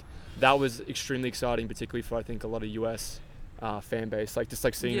think that was extremely exciting, particularly for I think a lot of US fan base, like just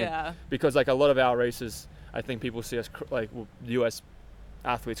like seeing it, because like a lot of our races, I think people see us US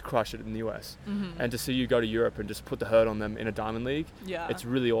athletes crush it in the US, and to see you go to Europe and just put the hurt on them in a Diamond League, it's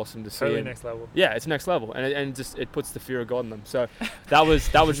really awesome to see. Totally next level. Yeah, it's next level, and it puts the fear of God in them. So that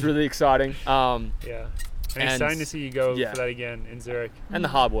was really exciting. Yeah. And And exciting to see you go yeah. for that again in Zurich. And the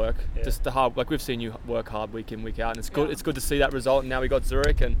hard work, Yeah. just the hard, like we've seen you work hard week in, week out, and it's good. Yeah. It's good to see that result. And now we got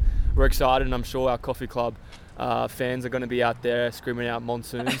Zurich, and we're excited. And I'm sure our coffee club fans are going to be out there screaming out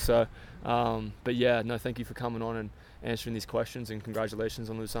monsoon. So But yeah, no, thank you for coming on and answering these questions, and congratulations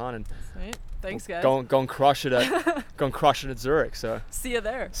on Lausanne, and Sweet. Thanks, guys. go and crush it at Zurich. So See you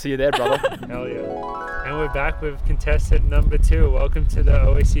there. see you there, brother. Hell yeah. And we're back with contestant number 2. Welcome to the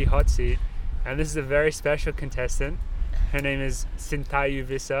OAC Hot Seat. And this is a very special contestant. Her name is Sintayu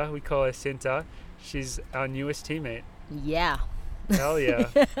Visa. We call her Sinta. She's our newest teammate. Yeah. Hell yeah.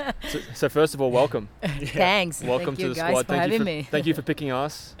 So first of all, welcome. Thanks. Welcome Thank to you the guys squad. for having me. Thank you for picking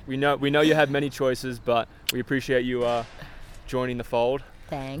us. We know you had many choices, but we appreciate you joining the fold.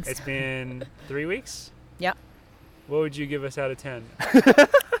 Thanks. It's been 3 weeks? Yeah. What would you give us out of 10?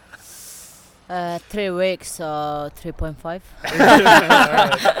 3 weeks, 3.5.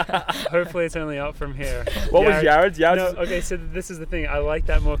 Hopefully it's only up from here. What was Yared's? No, okay, so this is the thing. I like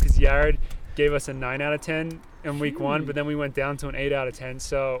that more because Yared gave us a 9 out of 10 in week 1, but then we went down to an 8 out of 10.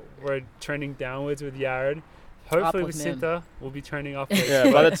 So we're trending downwards with Yared. Hopefully with Upward, Sinta, we'll be trending upwards.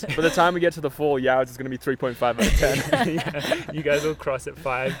 Yeah, by the time we get to the fall, Yared's is going to be 3.5 out of 10. Yeah, you guys will cross at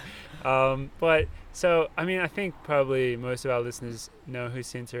 5. But so, I mean, I think probably most of our listeners know who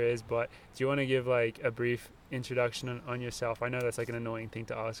Sinta is, but do you want to give like a brief introduction on yourself? I know that's like an annoying thing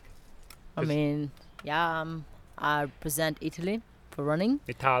to ask. I mean, yeah, I represent Italy for running.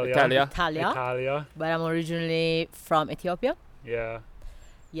 Italia. Italia. But I'm originally from Ethiopia. Yeah.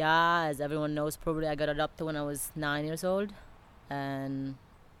 Yeah, as everyone knows, probably I got adopted when I was 9 years old. And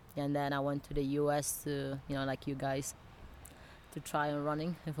then I went to the US to, like you guys, to try on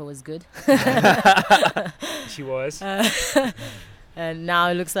running if it was good. She was. And now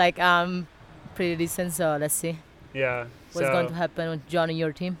it looks like I'm pretty decent, so let's see Yeah. what's going to happen with joining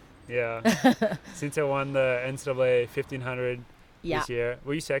your team. Yeah. Sinta won the NCAA 1500 Yeah. this year.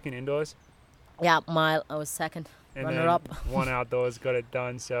 Were you second indoors? Yeah, mile. I was second. And Runner then up. one outdoors, got it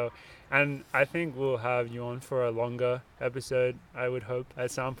done. So, and I think we'll have you on for a longer episode, I would hope,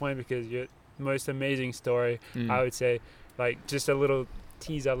 at some point, because you're the most amazing story, I would say. Like, just a little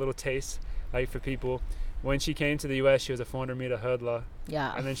teaser, a little taste, like, for people. When she came to the US, she was a 400-meter hurdler.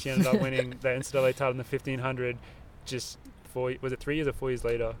 Yeah. And then she ended up winning the NCAA title in the 1500 just was it 3 years or 4 years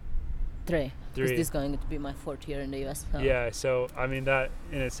later? 3. 3. This is going to be my 4th year in the US. So. Yeah, so I mean that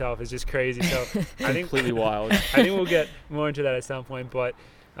in itself is just crazy. So I think Completely wild. I think we'll get more into that at some point. But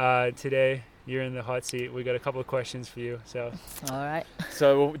today you're in the hot seat. We got a couple of questions for you. So All right.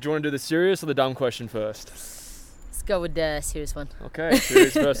 So do you want to do the serious or the dumb question first? Let's go with the serious one. Okay,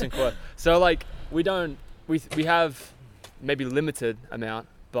 serious first and question. So like we have maybe limited amount,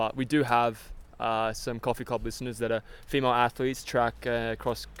 but we do have some coffee club listeners that are female athletes, track,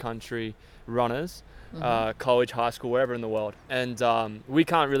 cross country runners, college, high school, wherever in the world. And we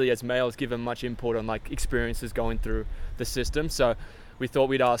can't really, as males, give them much input on like experiences going through the system. So we thought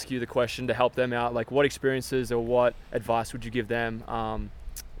we'd ask you the question to help them out. Like, what experiences or what advice would you give them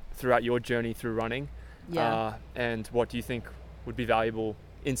throughout your journey through running? Yeah. And what do you think would be valuable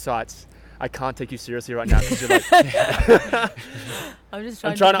insights? I can't take you seriously right now because you're like, I'm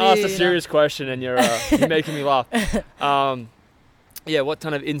I'm trying to ask a serious question and you're making me laugh. Yeah, what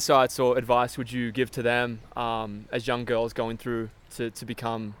kind of insights or advice would you give to them as young girls going through to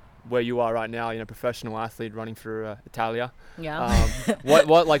become where you are right now, professional athlete running for Italia? Yeah.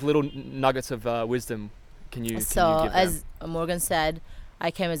 What like little nuggets of wisdom can you give them? As Morgan said,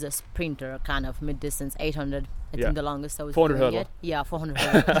 I came as a sprinter, kind of mid-distance, 800. I think the longest I was 400 doing hurdler. it. Yeah, 400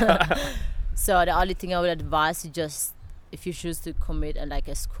 hurdle. So the only thing I would advise is just, if you choose to commit at like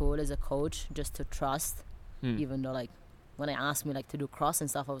a school as a coach, just to trust. Even though like when I asked me like to do cross and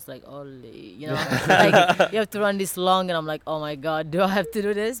stuff, I was like, holy, like you have to run this long, and I'm like, oh my god, do I have to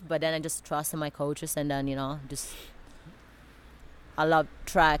do this? But then I just trusted my coaches, and then just I love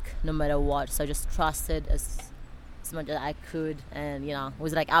track no matter what, so I just trusted as much as I could, and it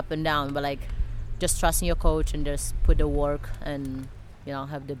was like up and down, but like just trusting your coach and just put the work and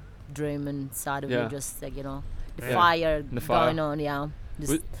have the dream inside of you, just like the fire going on.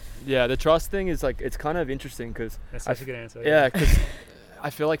 The trust thing is like, it's kind of interesting because that's such a good answer. Yeah, because I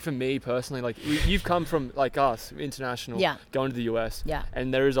feel like for me personally, like you've come from like us, international, going to the US,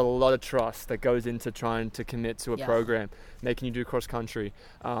 and there is a lot of trust that goes into trying to commit to a program, making you do cross country,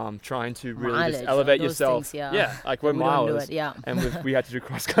 trying to really just elevate yourself. Things, like we're milers, and we had to do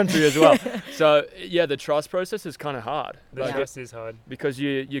cross country as well. So the trust process is kind of hard. The trust is hard because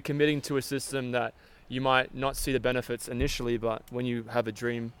you're committing to a system that you might not see the benefits initially, but when you have a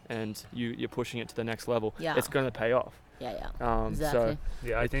dream and you're pushing it to the next level, it's going to pay off. Exactly. So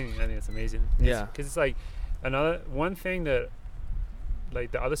I think it's amazing. Because it's like one thing that,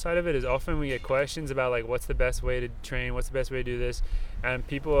 like, the other side of it is often we get questions about like what's the best way to train, what's the best way to do this, and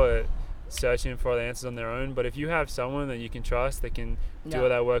people are searching for all the answers on their own. But if you have someone that you can trust that can do all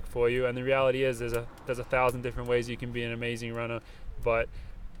that work for you, and the reality is there's 1,000 different ways you can be an amazing runner, but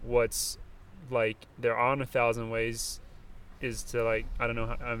what's like there aren't 1,000 ways is to like, I don't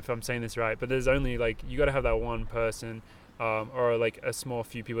know if I'm saying this right, but there's only like, you got to have that one person or like a small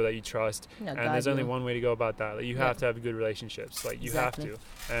few people that you trust, and there's only one way to go about that. Like, you have to have good relationships, like you have to,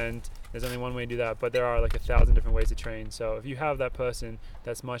 and there's only one way to do that, but there are like 1,000 different ways to train. So if you have that person,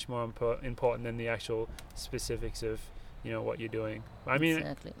 that's much more important than the actual specifics of, you know, what you're doing. I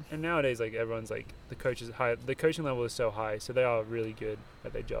mean, and nowadays, like, everyone's like, the coaching level is so high, so they are really good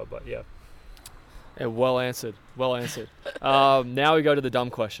at their job. But yeah, well answered. Now we go to the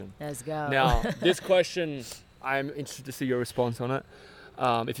dumb question. Let's go. Now, this question, I'm interested to see your response on it.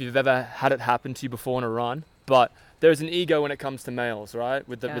 If you've ever had it happen to you before on a run, but there's an ego when it comes to males, right?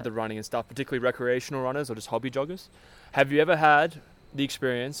 With the running and stuff, particularly recreational runners or just hobby joggers. Have you ever had the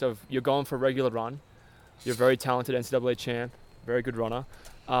experience of you're going for a regular run, you're a very talented NCAA champ, very good runner,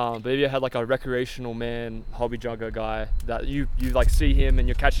 but have you had like a recreational man, hobby jogger guy that you like see him and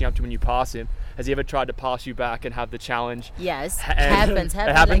you're catching up to when you pass him? Has he ever tried to pass you back and have the challenge? Yes, happens. It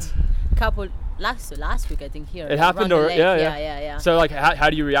happens. Like couple last week I think here. It happened, or yeah. So like, how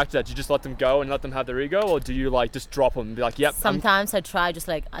do you react to that? Do you just let them go and let them have their ego, or do you like just drop them and be like, yep? Sometimes I try just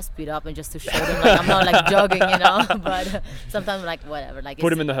like I speed up and just to show them like I'm not like jogging, you know. But sometimes like whatever, like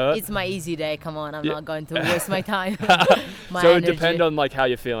put him in the hurt. It's my easy day. Come on, I'm not going to waste my time. So it depends on like how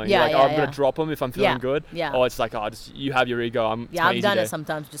you're feeling. I'm gonna drop them if I'm feeling good. Yeah. Or it's like, you have your ego. I've done it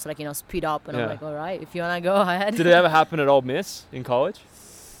sometimes, just like, you know, speed up and I'm like, all right, if you wanna go ahead. Did it ever happen at Old Miss in college?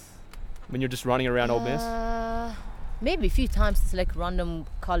 When you're just running around Old Miss? Maybe a few times. It's like random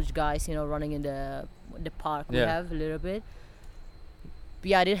college guys, you know, running in the park. We have a little bit. But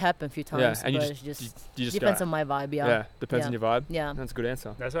yeah, it did happen a few times. Yeah, and but you just depends on my vibe. Yeah, depends on your vibe. Yeah, that's a good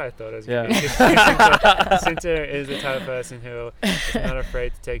answer. That's what I thought it was going to be. Sinter is the type of person who is not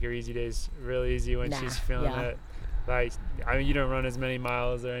afraid to take her easy days real easy when she's feeling it. Like, I mean, you don't run as many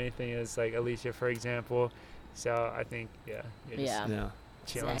miles or anything as like Alicia, for example. So I think, you're just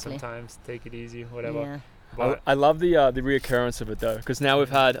chilling sometimes, take it easy, whatever. Yeah. But I love the reoccurrence of it though, because now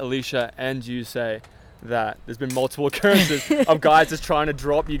we've had Alicia and you say that there's been multiple occurrences of guys just trying to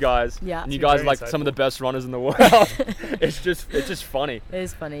drop you guys, and you guys are like some of the best runners in the world. It's just funny. It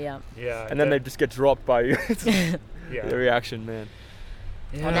is funny, yeah. And then they just get dropped by you. The reaction, man.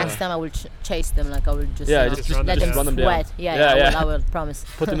 Well, next time I will chase them, like I will just let them run them down. I will promise.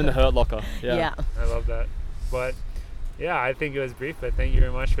 Put them in the hurt locker. Yeah. I love that. But yeah, I think it was brief, but thank you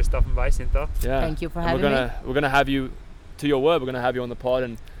very much for stopping by, Sinter. Yeah. Thank you for having me. We're gonna have you, to your word, we're gonna have you on the pod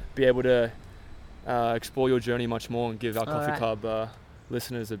and be able to explore your journey much more and give our Coffee Club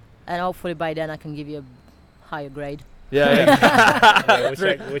listeners and hopefully by then I can give you a higher grade. We'll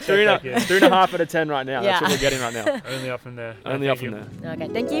check 3.5 out of 10 right now. That's what we're getting right now. Only up from there. Only up from there. Okay,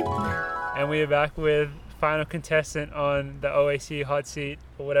 thank you. And we are back with final contestant on the OAC hot seat,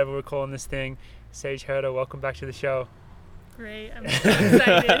 or whatever we're calling this thing, Sage Herder. Welcome back to the show. Great, I'm so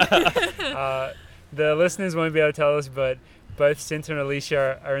excited. The listeners won't be able to tell us, but both Sinter and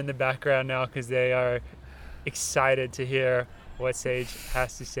Alicia are in the background now because they are excited to hear what Sage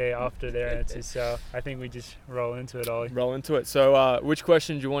has to say after their answers. So I think we just roll into it, Ollie. Roll into it. So which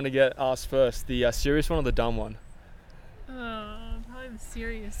question do you want to get asked first? The serious one or the dumb one? Probably the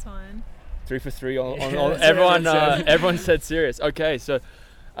serious one. 3 for 3 on everyone. Everyone said serious. Okay, so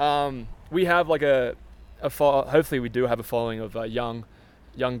we have like hopefully we do have a following of young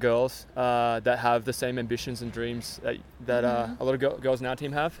girls that have the same ambitions and dreams that a lot of girls in our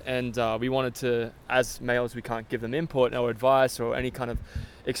team have, and we wanted to, as males, we can't give them input or advice or any kind of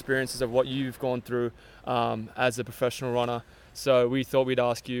experiences of what you've gone through as a professional runner. So we thought we'd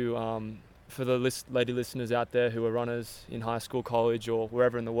ask you, for the lady listeners out there who are runners in high school, college, or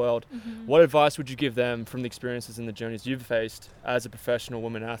wherever in the world, what advice would you give them from the experiences and the journeys you've faced as a professional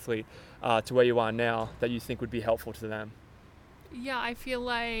woman athlete to where you are now that you think would be helpful to them? Yeah, I feel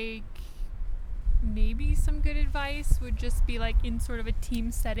like maybe some good advice would just be like in sort of a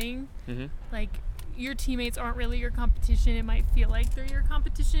team setting. Like your teammates aren't really your competition. It might feel like they're your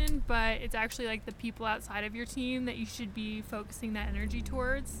competition, but it's actually like the people outside of your team that you should be focusing that energy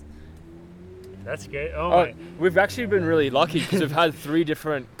towards. That's great. My. We've actually been really lucky because we've had 3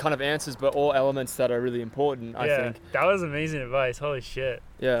 different kind of answers, but all elements that are really important, I think. That was amazing advice. Holy shit.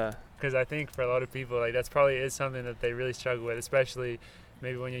 Yeah. Because I think for a lot of people, like, that's probably is something that they really struggle with, especially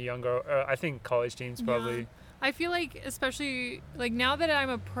maybe when you're younger. I think college teams probably. Yeah. I feel like, especially like now that I'm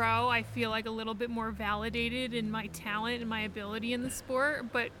a pro, I feel like a little bit more validated in my talent and my ability in the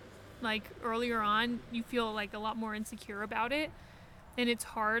sport. But like earlier on, you feel like a lot more insecure about it. and it's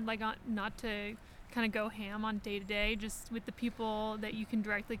hard like not to kind of go ham on day to day just with the people that you can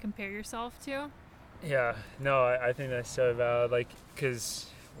directly compare yourself to. Yeah, no, I think that's so valid. Like, because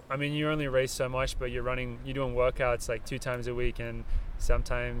I mean, you only race so much, but you're doing workouts like 2 times a week, and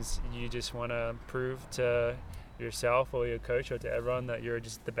sometimes you just want to prove to yourself or your coach or to everyone that you're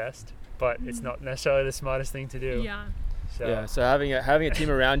just the best. But it's not necessarily the smartest thing to do. Yeah. So having a team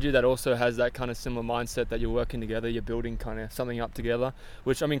around you that also has that kind of similar mindset, that you're working together, you're building kind of something up together.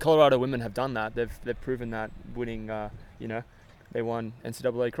 Which, I mean, Colorado women have done that. They've proven that, winning. They won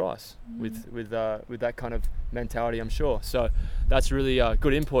NCAA Cross with that kind of mentality, I'm sure. So that's really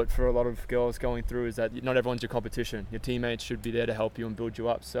good input for a lot of girls going through, is that not everyone's your competition. Your teammates should be there to help you and build you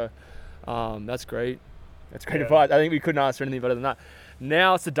up. So that's great. That's great advice. I think we couldn't ask for anything better than that.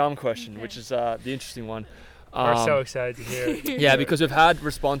 Now it's the dumb question, which is the interesting one. We're so excited to hear it. Yeah, because we've had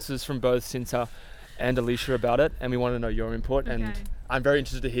responses from both Cinta and Alicia about it, and we want to know your input. Okay. And I'm very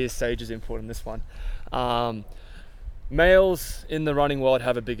interested to hear Sage's input on this one. Males in the running world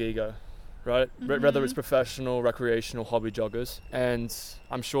have a big ego, right? Whether it's professional, recreational, hobby joggers. And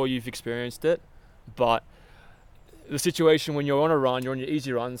I'm sure you've experienced it, but the situation when you're on a run, you're on your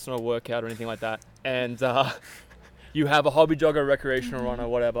easy run, it's not a workout or anything like that, and you have a hobby jogger, recreational runner,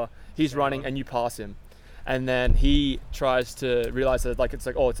 whatever, he's running and you pass him. And then he tries to realize that it's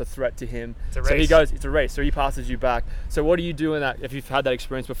a threat to him. It's a race. So he goes, it's a race. So he passes you back. So what do you do in that? If you've had that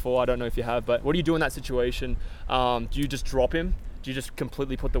experience before, I don't know if you have, but what do you do in that situation? Do you just drop him? Do you just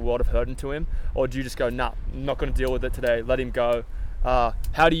completely put the world of hurt into him? Or do you just go, nah, I'm not going to deal with it today. Let him go.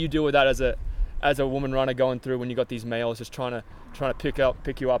 How do you deal with that as a woman runner going through when you got these males just trying to pick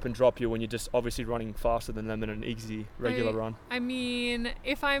you up and drop you when you're just obviously running faster than them in an easy regular run? I mean,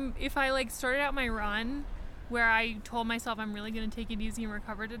 if I like started out my run where I told myself I'm really going to take it easy and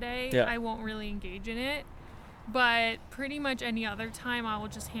recover today, I won't really engage in it. But pretty much any other time I will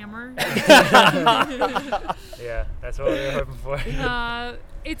just hammer. Yeah, that's what we were hoping for.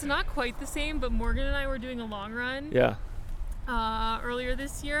 It's not quite the same, but Morgan and I were doing a long run. Yeah. Earlier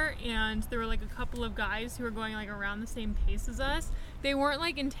this year, and there were like a couple of guys who were going like around the same pace as us. They weren't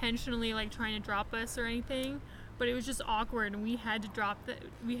like intentionally like trying to drop us or anything, but it was just awkward, and we had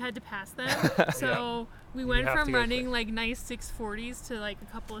to pass them. So we went from running like nice 640s to like a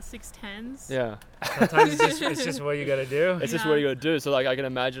couple of 610s. Yeah. Sometimes it's just what you got to do. It's just what you got to do. So like I can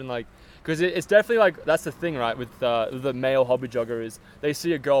imagine like, because it's definitely like, that's the thing, right, with the male hobby jogger, is they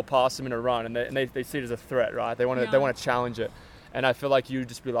see a girl pass them in a run and they see it as a threat, right? They want to challenge it. And I feel like you'd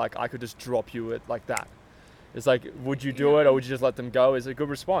just be like, I could just drop you it like that. It's like, would you do it, or would you just let them go? Is a good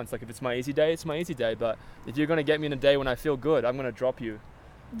response. Like, if it's my easy day, it's my easy day. But if you're going to get me in a day when I feel good, I'm going to drop you,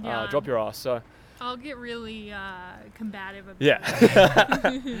 drop your ass. So I'll get really combative about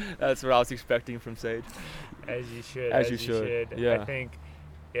it. That's what I was expecting from Sage. As you should. As you should. Yeah. I think,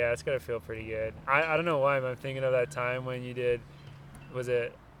 it's got to feel pretty good. I don't know why, but I'm thinking of that time when you did, was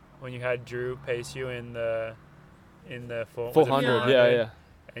it when you had Drew pace you in the 400? Yeah.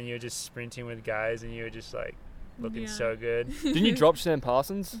 And you were just sprinting with guys, and you were just like looking so good. Didn't you drop Sam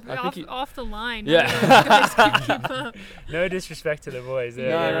Parsons? Off the line. Yeah. Guys couldn't keep up. No disrespect to the boys.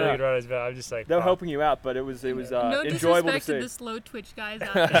 They're really good runners, but I'm just like... They were helping you out, but it was no enjoyable to see. No disrespect to the slow twitch guys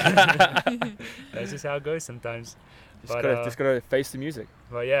out there. That's just how it goes sometimes. Just gotta face the music.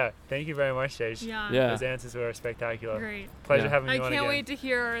 But yeah, thank you very much, Sage. Yeah. Those answers were spectacular. Great. Pleasure having you on again. I can't wait to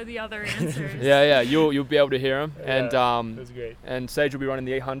hear the other answers. Yeah. You'll be able to hear them. And it was great. And Sage will be running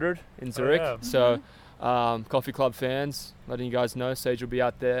the 800 in Zurich. Oh, yeah. So, Coffee Club fans, letting you guys know, Sage will be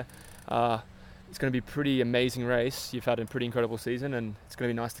out there. It's going to be a pretty amazing race. You've had a pretty incredible season, and it's going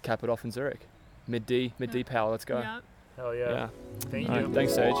to be nice to cap it off in Zurich. Mid D power. Let's go. Yeah. Hell yeah. Thank you. Right,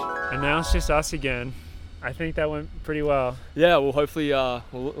 thanks, Sage. And now it's just us again. I think that went pretty well. Yeah, well, hopefully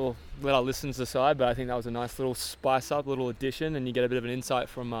we'll let our listeners decide, but I think that was a nice little spice up, little addition, and you get a bit of an insight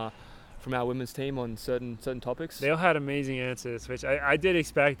from our women's team on certain topics. They all had amazing answers, which I did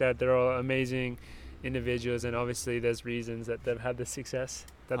expect that. They're all amazing individuals, and obviously there's reasons that they've had the success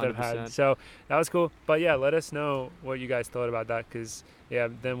that 100%. They've had. So that was cool. But yeah, let us know what you guys thought about that, because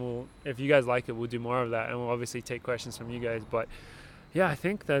then if you guys like it, we'll do more of that, and we'll obviously take questions from you guys. But yeah, I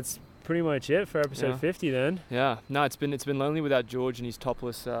think that's pretty much it for episode 50 then. Yeah. No, it's been lonely without George and his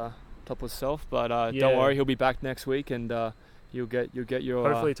topless self, but don't worry, he'll be back next week, and you'll get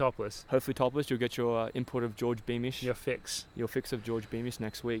your hopefully topless. You'll get your input of George Beamish. Your fix of George Beamish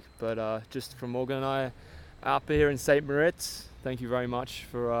next week. But just from Morgan and I out here in St. Moritz, thank you very much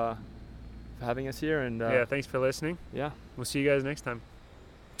for having us here, and thanks for listening. Yeah, we'll see you guys next time.